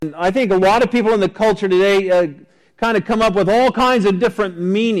I think a lot of people in the culture today kind of come up with all kinds of different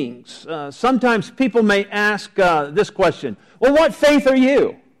meanings. Sometimes people may ask this question, well, what faith are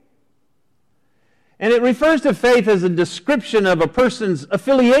you? And it refers to faith as a description of a person's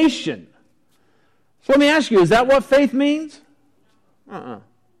affiliation. So let me ask you, is that what faith means?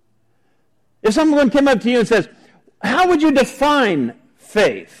 If someone came up to you and says, how would you define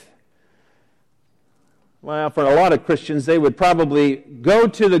faith? Well, for a lot of Christians, they would probably go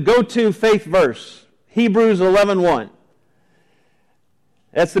to the go-to faith verse, Hebrews 11:1.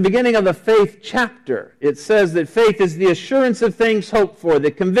 That's the beginning of the faith chapter. It says that faith is the assurance of things hoped for,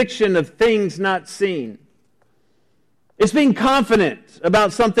 the conviction of things not seen. It's being confident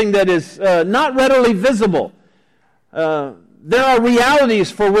about something that is not readily visible. There are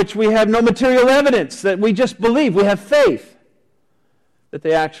realities for which we have no material evidence, that we just believe. We have faith that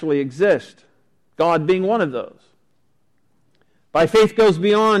they actually exist. God being one of those. By faith goes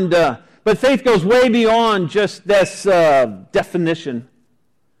beyond, but faith goes way beyond just this definition.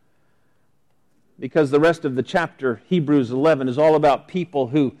 Because the rest of the chapter, Hebrews 11, is all about people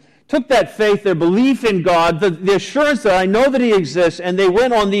who took that faith, their belief in God, the assurance that I know that He exists, and they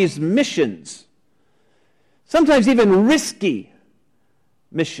went on these missions. Sometimes even risky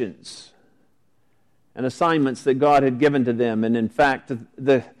missions and assignments that God had given to them. And in fact,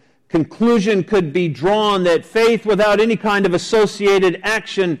 the conclusion could be drawn that faith without any kind of associated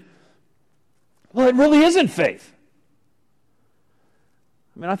action, well, it really isn't faith.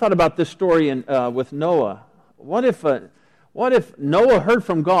 I mean, I thought about this story with Noah. What if Noah heard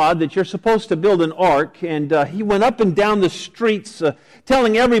from God that you're supposed to build an ark, and he went up and down the streets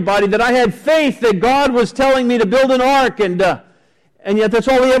telling everybody that I had faith that God was telling me to build an ark, and yet that's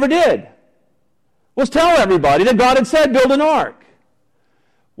all he ever did, was tell everybody that God had said build an ark.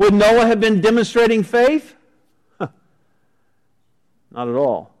 Would Noah have been demonstrating faith? Not at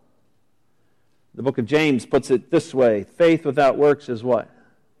all. The book of James puts it this way, faith without works is what?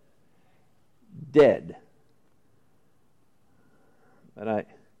 Dead. But I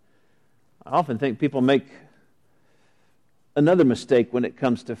often think people make another mistake when it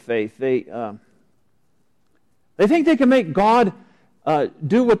comes to faith. They think they can make God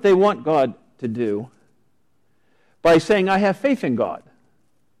do what they want God to do by saying, I have faith in God.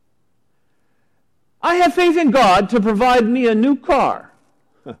 I have faith in God to provide me a new car.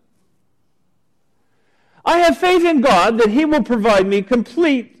 I have faith in God that He will provide me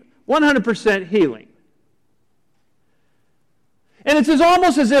complete 100% healing. And it's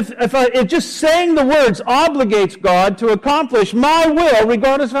almost as if just saying the words obligates God to accomplish my will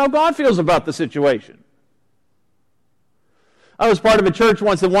regardless of how God feels about the situation. I was part of a church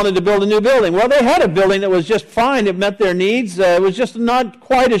once that wanted to build a new building. Well, they had a building that was just fine. It met their needs. It was just not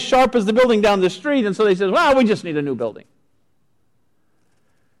quite as sharp as the building down the street. And so they said, well, we just need a new building.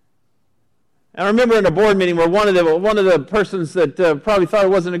 And I remember in a board meeting where one of the persons that probably thought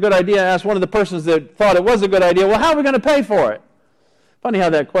it wasn't a good idea asked one of the persons that thought it was a good idea, well, how are we going to pay for it? Funny how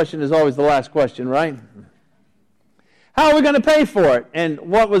that question is always the last question, right? How are we going to pay for it? And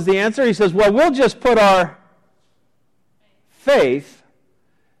what was the answer? He says, well, we'll just put our faith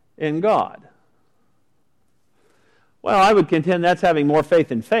in God. Well, I would contend that's having more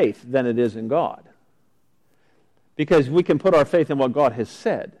faith in faith than it is in God. Because we can put our faith in what God has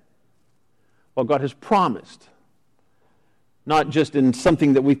said, what God has promised, not just in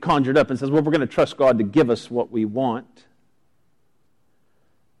something that we've conjured up and says, well, we're going to trust God to give us what we want.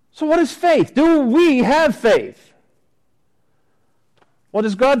 So what is faith? Do we have faith? What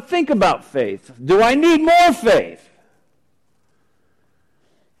does God think about faith? Do I need more faith?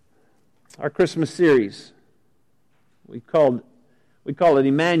 Our Christmas series, we call it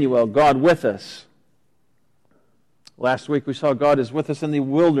Emmanuel, God with us. Last week we saw God is with us in the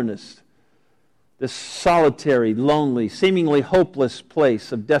wilderness, this solitary, lonely, seemingly hopeless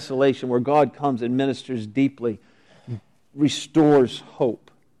place of desolation where God comes and ministers deeply, restores hope.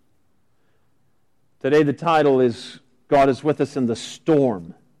 Today the title is God is with us in the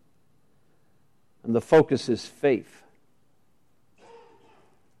storm, and the focus is faith.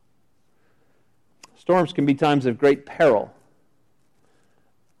 Storms can be times of great peril.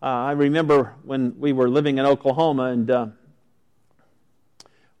 I remember when we were living in Oklahoma, and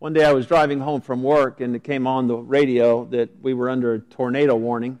one day I was driving home from work, and it came on the radio that we were under a tornado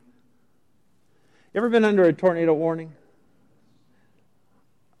warning. You ever been under a tornado warning?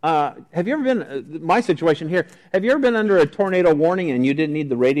 Have you ever been, my situation here, have you ever been under a tornado warning and you didn't need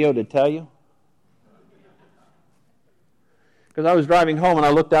the radio to tell you? Because I was driving home and I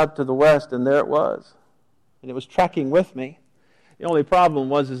looked out to the west and there it was. And it was tracking with me. The only problem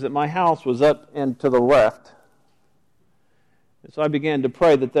was that my house was up and to the left. And so I began to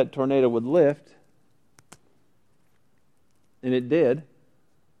pray that that tornado would lift. And it did.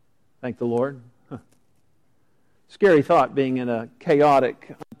 Thank the Lord. Scary thought, being in a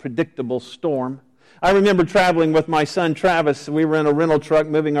chaotic, unpredictable storm. I remember traveling with my son Travis. We were in a rental truck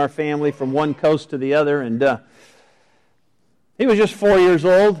moving our family from one coast to the other. And he was just 4 years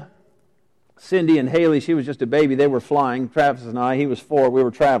old. Cindy and Haley, she was just a baby. They were flying. Travis and I, he was 4. We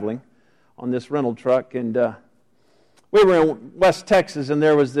were traveling on this rental truck. And we were in West Texas, and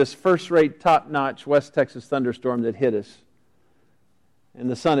there was this first-rate, top-notch West Texas thunderstorm that hit us. And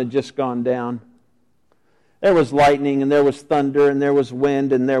the sun had just gone down. There was lightning, and there was thunder, and there was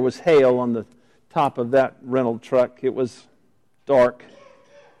wind, and there was hail on the top of that rental truck. It was dark.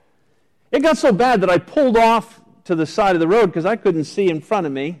 It got so bad that I pulled off to the side of the road because I couldn't see in front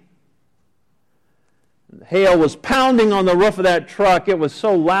of me. The hail was pounding on the roof of that truck. It was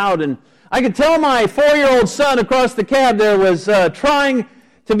so loud, and I could tell my 4-year-old son across the cab there was trying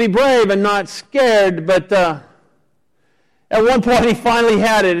to be brave and not scared, but at one point he finally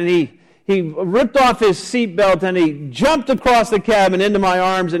had it, and he ripped off his seatbelt and he jumped across the cab and into my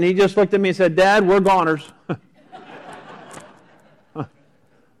arms, and he just looked at me and said, "Dad, we're goners."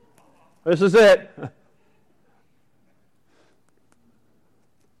 This is it. You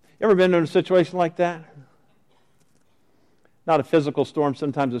ever been in a situation like that? Not a physical storm,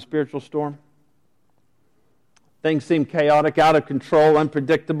 sometimes a spiritual storm. Things seem chaotic, out of control,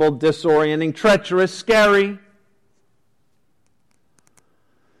 unpredictable, disorienting, treacherous, scary.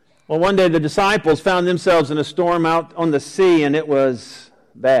 Well, one day the disciples found themselves in a storm out on the sea, and it was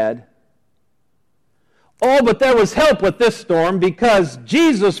bad. Oh, but there was help with this storm because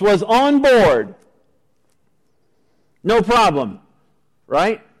Jesus was on board. No problem,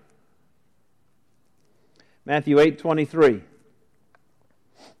 right? Matthew 8:23.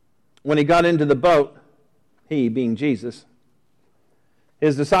 When he got into the boat, he being Jesus,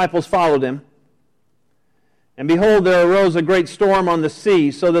 his disciples followed him. And behold, there arose a great storm on the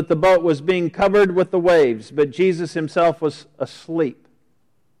sea, so that the boat was being covered with the waves, but Jesus himself was asleep.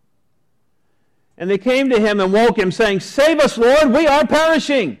 And they came to him and woke him, saying, "Save us, Lord, we are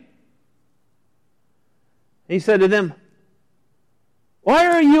perishing." He said to them, "Why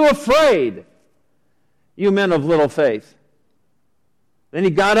are you afraid, you men of little faith?" Then he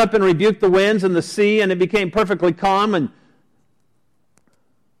got up and rebuked the winds and the sea, and it became perfectly calm, and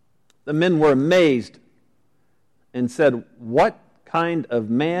the men were amazed and said, "What kind of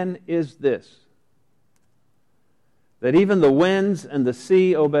man is this, that even the winds and the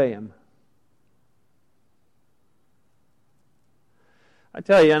sea obey him?" I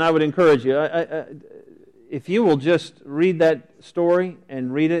tell you, and I would encourage you, if you will just read that story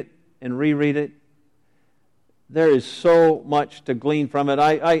and read it and reread it, there is so much to glean from it.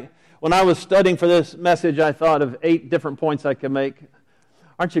 When I was studying for this message, I thought of 8 different points I could make.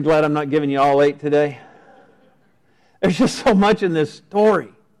 Aren't you glad I'm not giving you all 8 today? There's just so much in this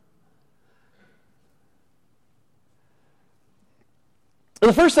story.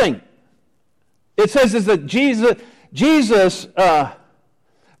 The first thing it says is that Jesus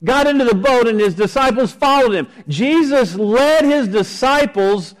got into the boat and his disciples followed him. Jesus led his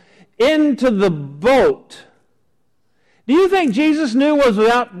disciples into the boat. Do you think Jesus knew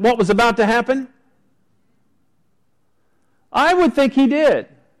what was about to happen? I would think he did.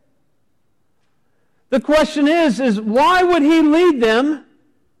 The question is why would he lead them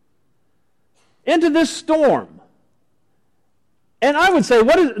into this storm? And I would say,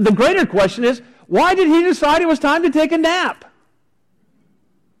 the greater question is, why did he decide it was time to take a nap?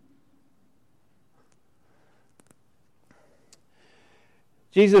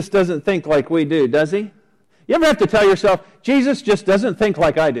 Jesus doesn't think like we do, does he? You ever have to tell yourself, Jesus just doesn't think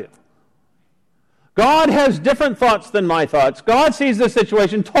like I do? God has different thoughts than my thoughts. God sees this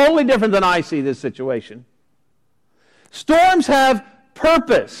situation totally different than I see this situation. Storms have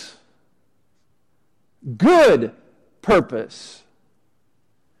purpose. Good purpose.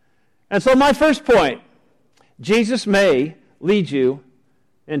 And so my first point, Jesus may lead you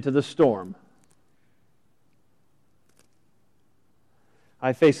into the storm.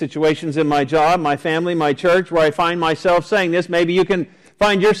 I face situations in my job, my family, my church, where I find myself saying this. Maybe you can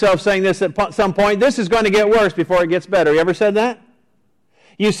find yourself saying this at some point. This is going to get worse before it gets better. You ever said that?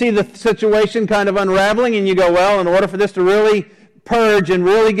 You see the situation kind of unraveling and you go, well, in order for this to really purge and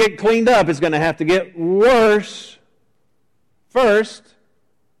really get cleaned up, it's going to have to get worse first.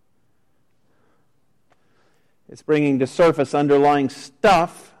 It's bringing to surface underlying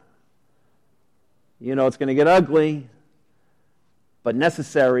stuff. You know it's going to get ugly, but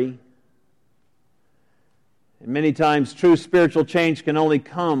necessary. And many times true spiritual change can only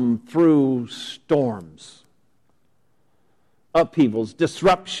come through storms. upheavals,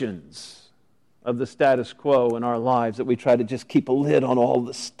 disruptions of the status quo in our lives, that we try to just keep a lid on all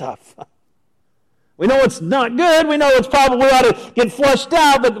this stuff. We know it's not good. We know it's probably ought to get flushed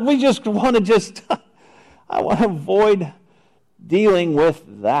out, but we just want to I want to avoid dealing with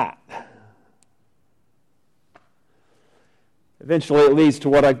that. Eventually it leads to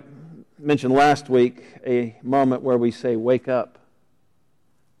what I mentioned last week, a moment where we say, wake up.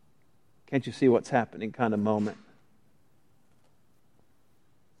 Can't you see what's happening kind of moment.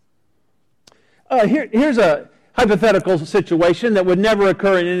 Here's a hypothetical situation that would never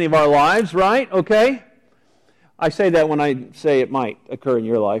occur in any of our lives, right? Okay? I say that when I say it might occur in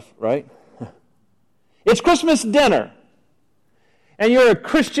your life, right? It's Christmas dinner, and you're a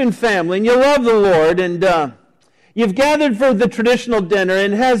Christian family, and you love the Lord, and you've gathered for the traditional dinner,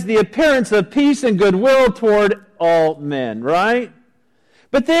 and it has the appearance of peace and goodwill toward all men, right?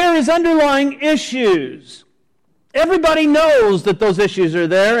 But there is underlying issues. Everybody knows that those issues are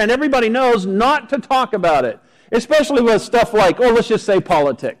there, and everybody knows not to talk about it, especially with stuff like, let's just say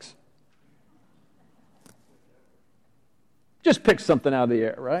politics. Just pick something out of the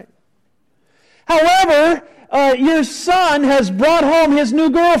air, right? However, your son has brought home his new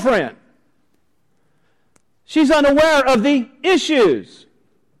girlfriend. She's unaware of the issues.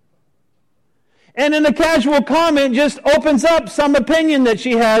 And in a casual comment just opens up some opinion that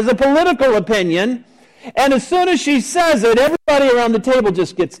she has, a political opinion, and as soon as she says it, everybody around the table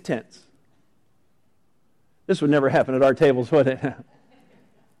just gets tense. This would never happen at our tables, would it?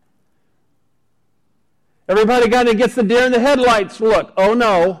 Everybody kind of gets the deer in the headlights look. Oh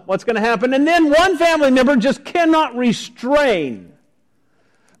no, what's going to happen? And then one family member just cannot restrain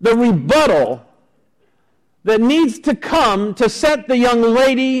the rebuttal that needs to come to set the young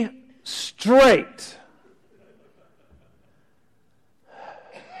lady straight.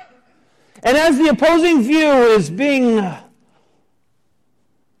 And as the opposing view is being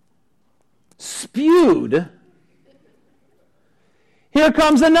spewed, here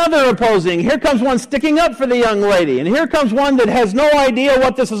comes another opposing. Here comes one sticking up for the young lady. And here comes one that has no idea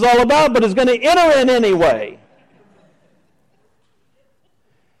what this is all about, but is going to enter in anyway.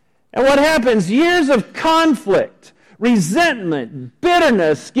 And what happens? Years of conflict, resentment,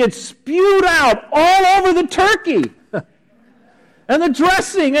 bitterness get spewed out all over the turkey. And the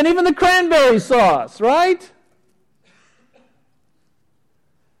dressing, and even the cranberry sauce, right?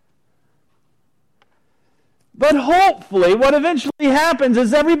 But hopefully, what eventually happens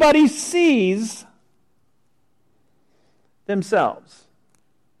is everybody sees themselves.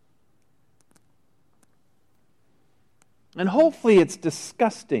 And hopefully it's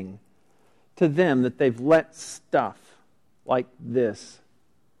disgusting to them that they've let stuff like this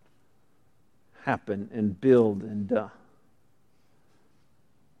happen and build and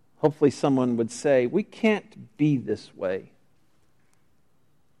hopefully someone would say, we can't be this way.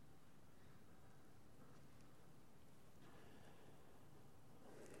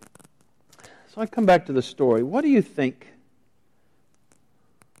 So I come back to the story. What do you think?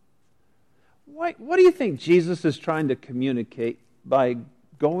 What do you think Jesus is trying to communicate by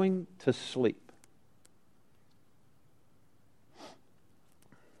going to sleep?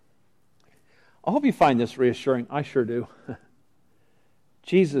 I hope you find this reassuring. I sure do.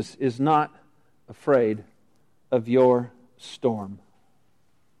 Jesus is not afraid of your storm.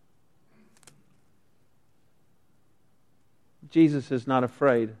 Jesus is not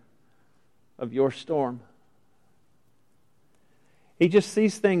afraid of your storm. He just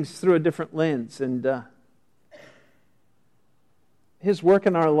sees things through a different lens, and His work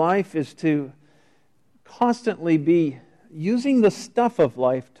in our life is to constantly be using the stuff of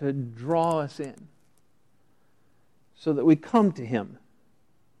life to draw us in so that we come to Him,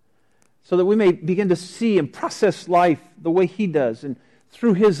 so that we may begin to see and process life the way He does and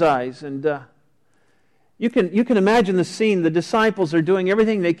through His eyes. And you can imagine the scene. The disciples are doing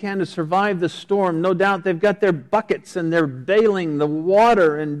everything they can to survive the storm. No doubt they've got their buckets and they're bailing the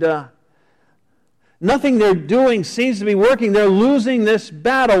water, and nothing they're doing seems to be working. They're losing this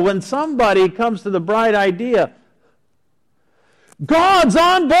battle when somebody comes to the bright idea, God's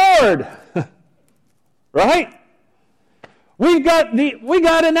on board, right? We got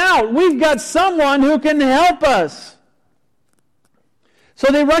an out. We've got someone who can help us.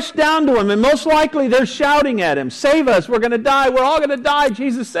 So they rush down to Him, and most likely they're shouting at Him, save us, we're going to die, we're all going to die,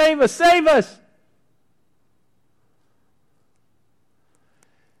 Jesus, save us, save us.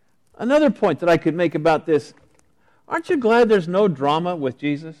 Another point that I could make about this, aren't you glad there's no drama with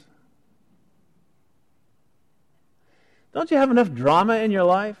Jesus? Don't you have enough drama in your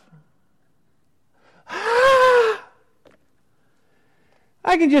life? I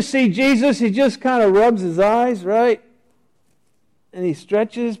can just see Jesus, He just kind of rubs His eyes, right? Any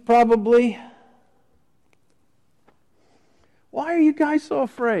stretches, probably? Why are you guys so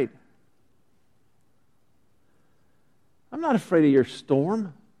afraid? I'm not afraid of your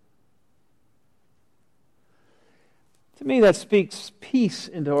storm. To me, that speaks peace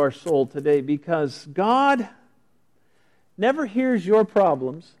into our soul today, because God never hears your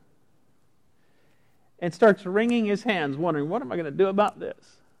problems and starts wringing His hands, wondering, what am I going to do about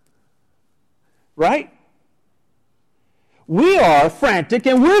this? Right? We are frantic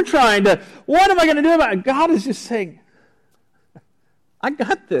and we're trying to, what am I going to do about it? God is just saying, I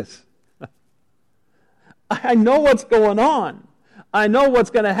got this. I know what's going on. I know what's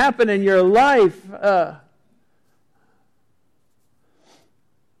going to happen in your life. I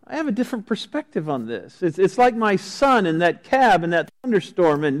have a different perspective on this. It's like my son in that cab in that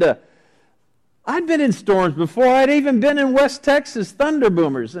thunderstorm. And I'd been in storms before. I'd even been in West Texas thunder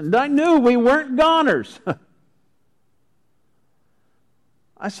boomers. And I knew we weren't goners.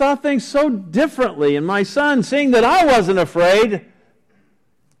 I saw things so differently. And my son, seeing that I wasn't afraid,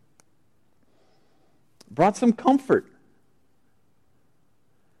 brought some comfort.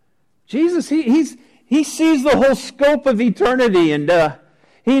 Jesus, he sees the whole scope of eternity, and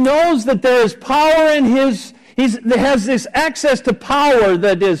he knows that there is power in His. He has this access to power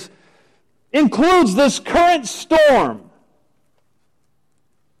that includes this current storm.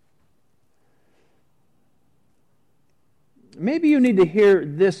 Maybe you need to hear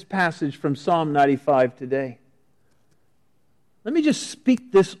this passage from Psalm 95 today. Let me just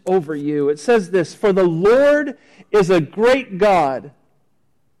speak this over you. It says this, "For the Lord is a great God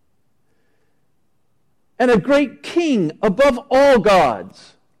and a great King above all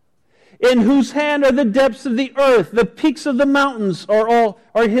gods, in whose hand are the depths of the earth. The peaks of the mountains are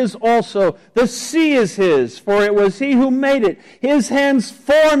His also. The sea is His, for it was He who made it. His hands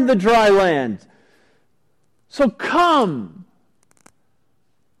formed the dry land. So come,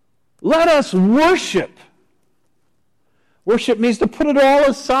 let us worship." Worship means to put it all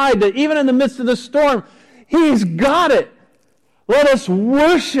aside, that even in the midst of the storm, He's got it. Let us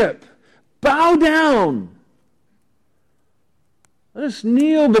worship. Bow down. Let us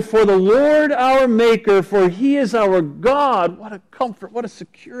kneel before the Lord our Maker, for He is our God. What a comfort, what a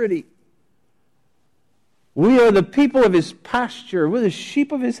security. We are the people of His pasture, we're the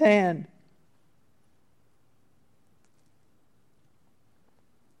sheep of His hand.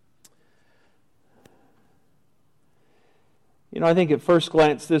 You know, I think at first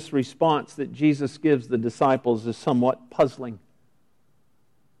glance this response that Jesus gives the disciples is somewhat puzzling.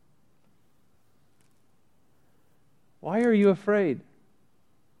 Why are you afraid?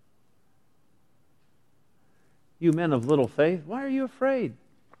 You men of little faith, why are you afraid?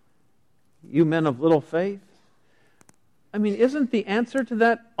 You men of little faith? I mean, isn't the answer to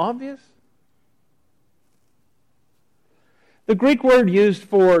that obvious? The Greek word used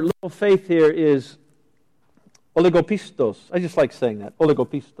for little faith here is oligopistos. I just like saying that,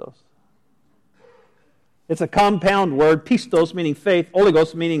 oligopistos. It's a compound word, pistos meaning faith,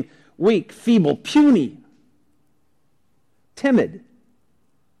 oligos meaning weak, feeble, puny, timid.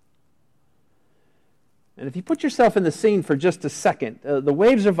 And if you put yourself in the scene for just a second, the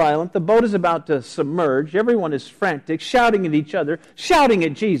waves are violent, the boat is about to submerge, everyone is frantic, shouting at each other, shouting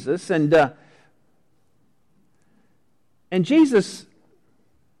at Jesus, and Jesus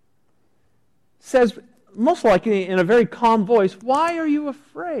says, most likely in a very calm voice, "Why are you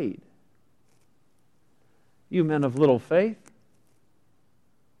afraid, you men of little faith?"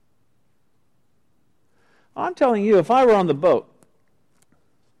 I'm telling you, if I were on the boat,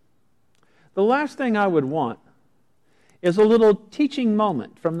 the last thing I would want is a little teaching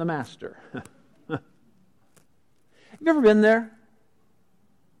moment from the Master. Have you ever been there?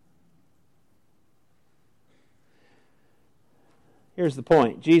 Here's the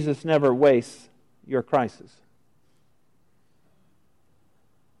point. Jesus never wastes your crisis.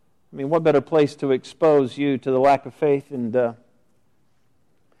 I mean, what better place to expose you to the lack of faith and the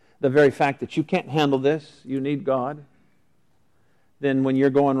very fact that you can't handle this, you need God, than when you're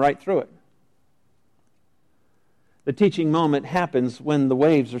going right through it. The teaching moment happens when the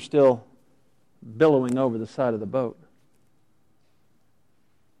waves are still billowing over the side of the boat.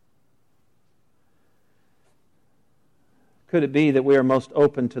 Could it be that we are most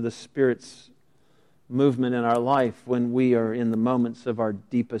open to the Spirit's movement in our life when we are in the moments of our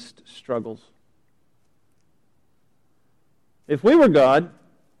deepest struggles? If we were God,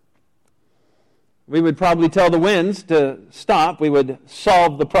 we would probably tell the winds to stop. We would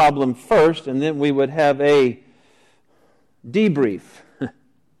solve the problem first, and then we would have a debrief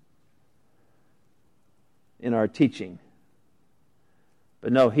in our teaching.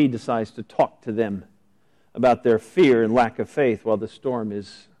 But no, He decides to talk to them about their fear and lack of faith while the storm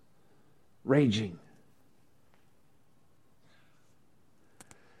is raging.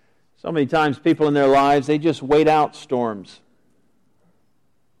 So many times people in their lives, they just wait out storms.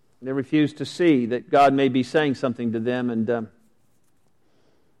 They refuse to see that God may be saying something to them, and the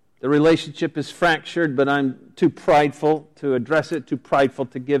relationship is fractured, but I'm too prideful to address it, too prideful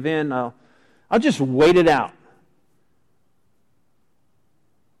to give in. I'll just wait it out.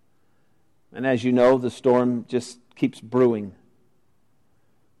 And as you know, the storm just keeps brewing.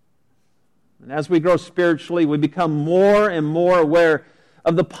 And as we grow spiritually, we become more and more aware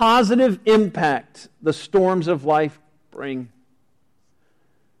of the positive impact the storms of life bring.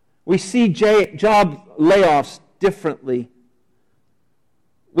 We see job layoffs differently.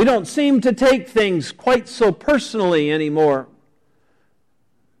 We don't seem to take things quite so personally anymore.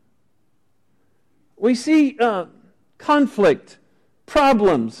 We see conflict,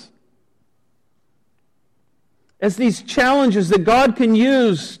 problems, as these challenges that God can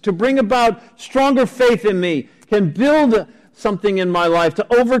use to bring about stronger faith in me, can build something in my life,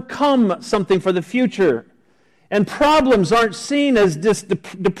 to overcome something for the future. And problems aren't seen as just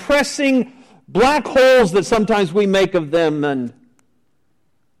depressing black holes that sometimes we make of them.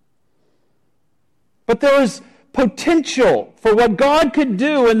 But there is potential for what God could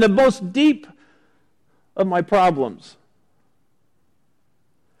do in the most deep of my problems.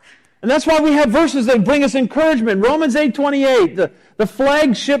 And that's why we have verses that bring us encouragement. Romans 8:28, the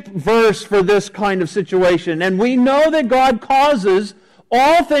flagship verse for this kind of situation. And we know that God causes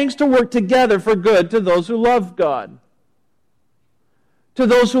all things to work together for good to those who love God, to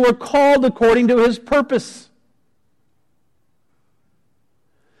those who are called according to His purpose.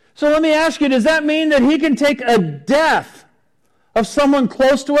 So let me ask you, does that mean that He can take a death of someone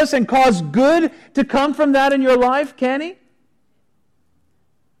close to us and cause good to come from that in your life? Can He?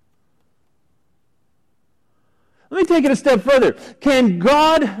 Let me take it a step further.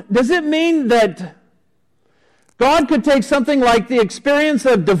 Does it mean that God could take something like the experience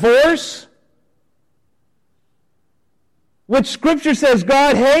of divorce, which Scripture says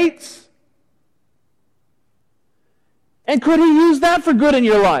God hates, and could He use that for good in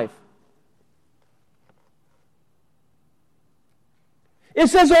your life? It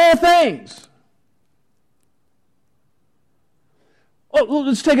says all things. Oh, well,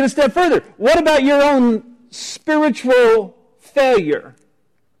 let's take it a step further. What about your own spiritual failure?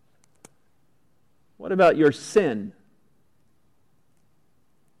 What about your sin?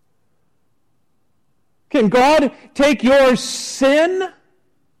 Can God take your sin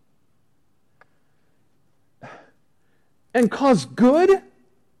and cause good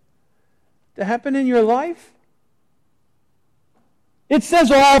to happen in your life? It says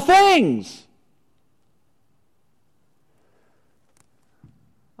all things.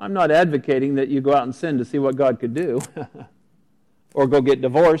 I'm not advocating that you go out and sin to see what God could do, or go get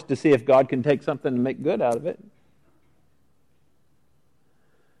divorced to see if God can take something and make good out of it.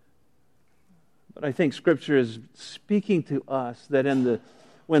 But I think Scripture is speaking to us that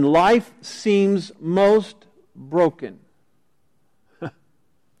when life seems most broken,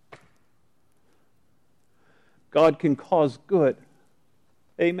 God can cause good.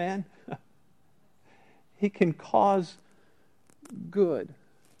 Amen? He can cause good.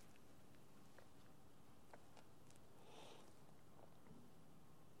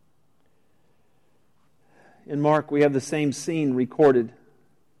 In Mark, we have the same scene recorded.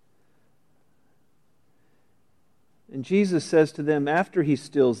 And Jesus says to them after He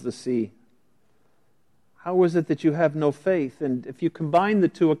stills the sea, "How is it that you have no faith?" And if you combine the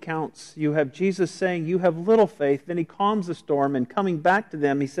two accounts, you have Jesus saying, "You have little faith." Then He calms the storm, and coming back to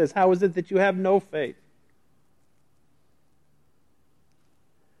them, He says, "How is it that you have no faith?"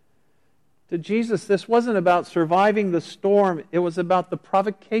 To Jesus, this wasn't about surviving the storm. It was about the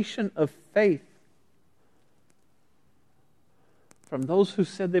provocation of faith from those who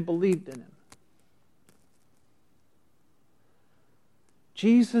said they believed in Him.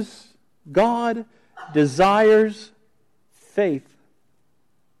 Jesus, God, desires faith.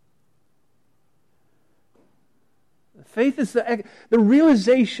 Faith is the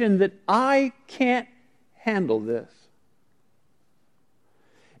realization that I can't handle this.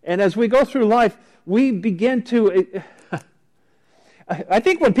 And as we go through life, we begin to... I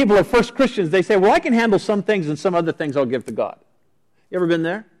think when people are first Christians, they say, well, I can handle some things and some other things I'll give to God. You ever been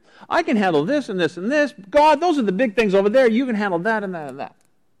there? I can handle this and this and this. God, those are the big things over there. You can handle that and that and that.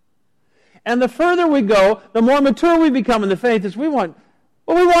 And the further we go, the more mature we become in the faith, is we want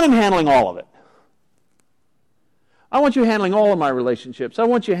Him handling all of it. I want you handling all of my relationships. I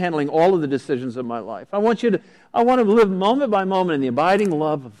want you handling all of the decisions of my life. I want to live moment by moment in the abiding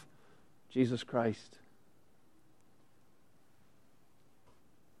love of Jesus Christ.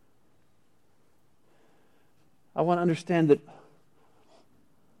 I want to understand that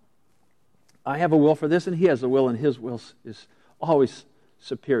I have a will for this and He has a will, and His will is always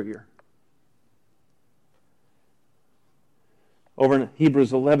superior. Over in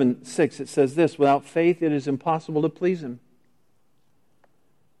Hebrews 11:6 it says this, without faith it is impossible to please Him.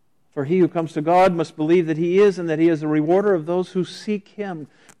 For he who comes to God must believe that He is, and that He is a rewarder of those who seek Him.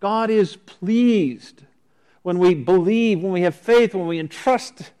 God is pleased when we believe, when we have faith, when we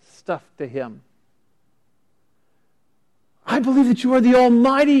entrust stuff to Him. I believe that You are the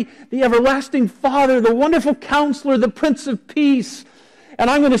Almighty, the everlasting Father, the wonderful Counselor, the Prince of Peace. And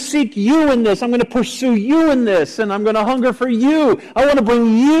I'm going to seek You in this. I'm going to pursue You in this. And I'm going to hunger for You. I want to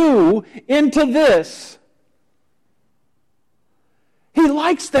bring You into this. He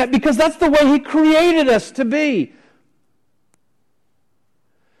likes that because that's the way He created us to be.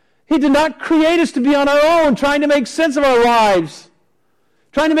 He did not create us to be on our own, trying to make sense of our lives,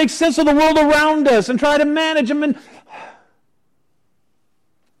 trying to make sense of the world around us and try to manage them.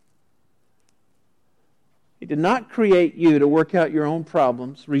 He did not create you to work out your own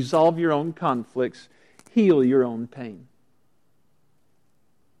problems, resolve your own conflicts, heal your own pain.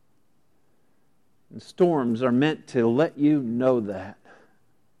 And storms are meant to let you know that.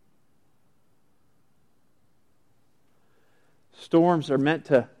 Storms are meant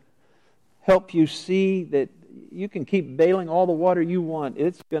to help you see that you can keep bailing all the water you want.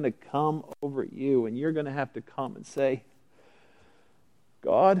 It's going to come over you, and you're going to have to come and say,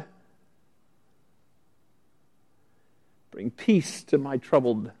 God, bring peace to my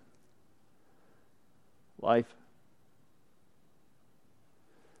troubled life.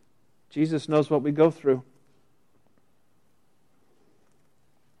 Jesus knows what we go through.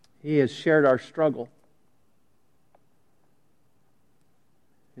 He has shared our struggle.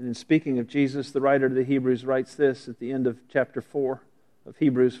 And in speaking of Jesus, the writer to the Hebrews writes this at the end of chapter 4 of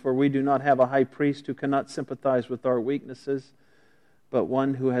Hebrews, for we do not have a high priest who cannot sympathize with our weaknesses, but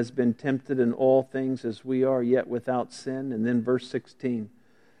one who has been tempted in all things as we are, yet without sin. And then verse 16,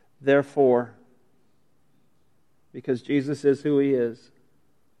 therefore, because Jesus is who He is,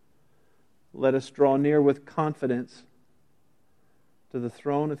 let us draw near with confidence to the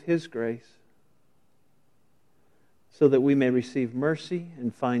throne of His grace, so that we may receive mercy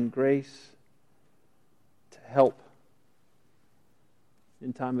and find grace to help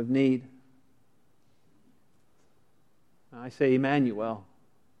in time of need. I say Emmanuel,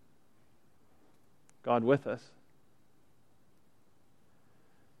 God with us.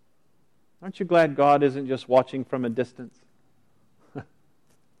 Aren't you glad God isn't just watching from a distance?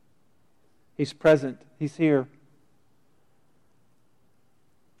 He's present. He's here.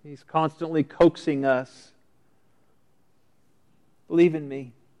 He's constantly coaxing us. Believe in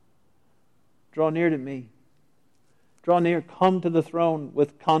me. Draw near to me. Draw near. Come to the throne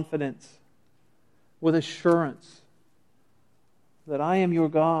with confidence, with assurance that I am your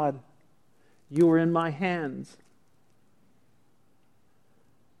God. You are in my hands.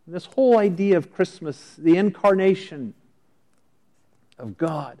 And this whole idea of Christmas, the incarnation of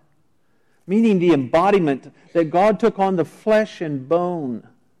God, meaning the embodiment that God took on the flesh and bone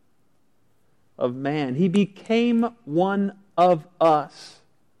of man. He became one of us.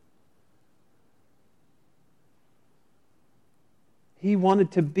 He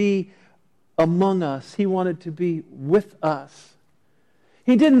wanted to be among us. He wanted to be with us.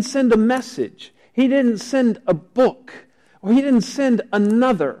 He didn't send a message. He didn't send a book. Or He didn't send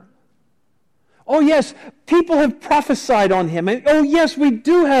another. Oh yes, people have prophesied on Him. And oh yes, we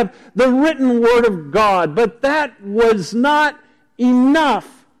do have the written Word of God. But that was not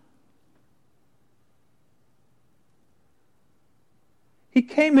enough. He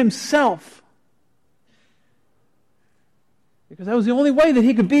came Himself. Because that was the only way that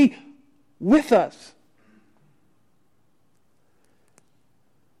He could be with us.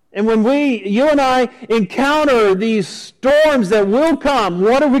 And when you and I encounter these storms that will come,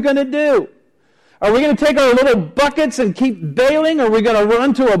 what are we going to do? Are we going to take our little buckets and keep bailing? Are we going to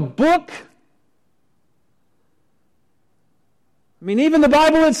run to a book? I mean, even the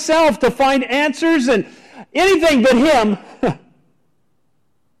Bible itself, to find answers and anything but Him.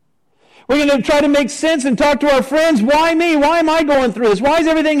 We're going to try to make sense and talk to our friends. Why me? Why am I going through this? Why is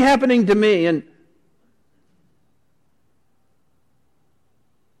everything happening to me? And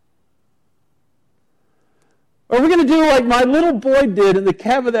are we going to do like my little boy did in the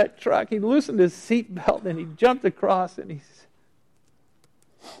cab of that truck? He loosened his seatbelt and he jumped across and he said,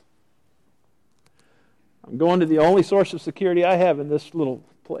 I'm going to the only source of security I have in this little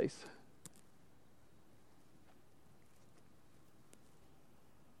place.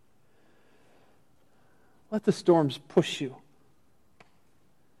 Let the storms push you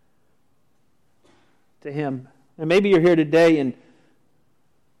to Him. And maybe you're here today and,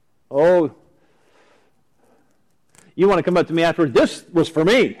 you want to come up to me afterwards, this was for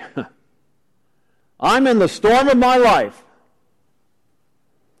me. I'm in the storm of my life.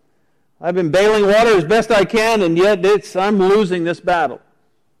 I've been bailing water as best I can, and yet I'm losing this battle.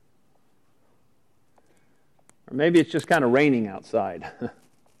 Or maybe it's just kind of raining outside.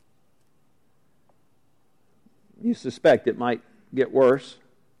 You suspect it might get worse.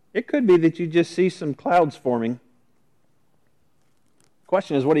 It could be that you just see some clouds forming. The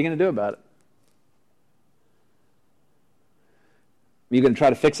question is, what are you going to do about it? Are you going to try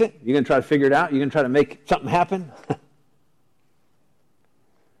to fix it? Are you going to try to figure it out? Are you going to try to make something happen?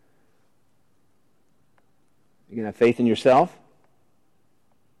 You going to have faith in yourself?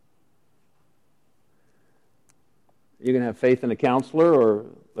 You're going to have faith in a counselor or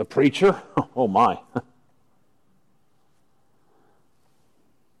a preacher? Oh my.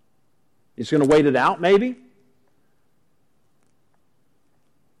 You're just going to wait it out maybe?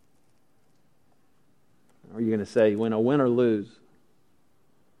 Or are you going to say, win or lose,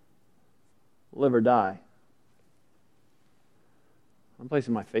 live or die, I'm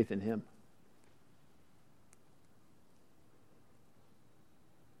placing my faith in Him.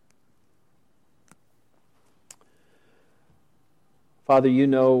 Father, you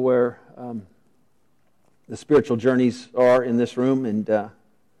know where the spiritual journeys are in this room, and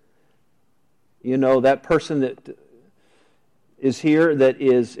you know that person that is here that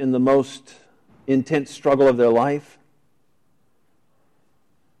is in the most intense struggle of their life.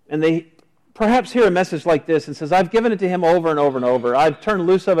 And they perhaps hear a message like this and says, I've given it to Him over and over and over. I've turned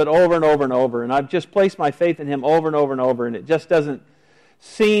loose of it over and over and over, and I've just placed my faith in Him over and over and over, and it just doesn't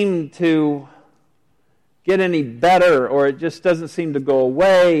seem to get any better, or it just doesn't seem to go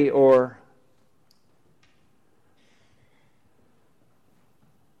away, or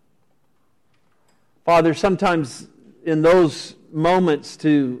Father, sometimes in those moments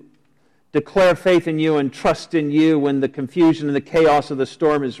to declare faith in You and trust in You when the confusion and the chaos of the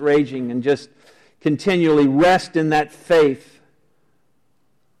storm is raging, and just continually rest in that faith,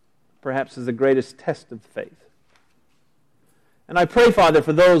 perhaps is the greatest test of faith. And I pray, Father,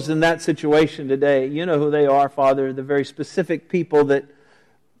 for those in that situation today. You know who they are, Father, the very specific people that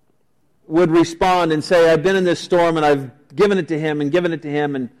would respond and say, I've been in this storm and I've given it to Him and given it to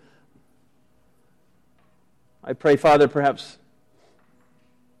Him. And I pray, Father, perhaps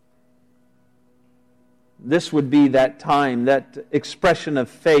this would be that time, that expression of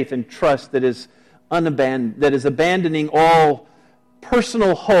faith and trust that is abandoning all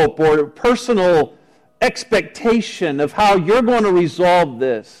personal hope or personal expectation of how you're going to resolve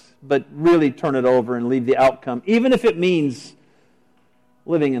this, but really turn it over and leave the outcome, even if it means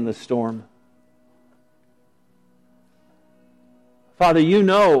living in the storm. Father, you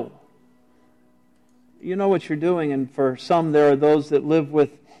know what you're doing, and for some there are those that live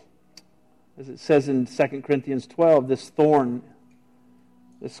with, as it says in 2 Corinthians 12, this thorn,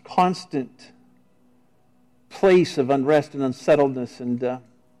 this constant place of unrest and unsettledness,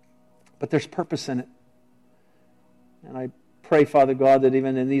 but there's purpose in it. And I pray, Father God, that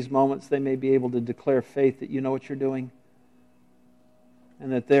even in these moments they may be able to declare faith that you know what you're doing,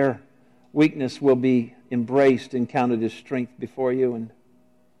 and that their weakness will be embraced and counted as strength before you. And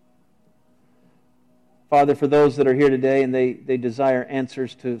Father, for those that are here today and they desire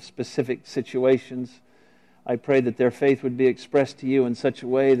answers to specific situations, I pray that their faith would be expressed to you in such a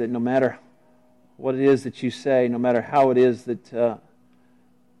way that no matter what it is that you say, no matter how it is that the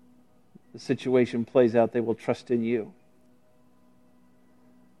situation plays out, they will trust in you.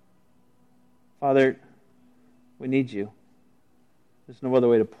 Father, we need you. There's no other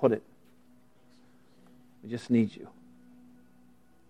way to put it. We just need you.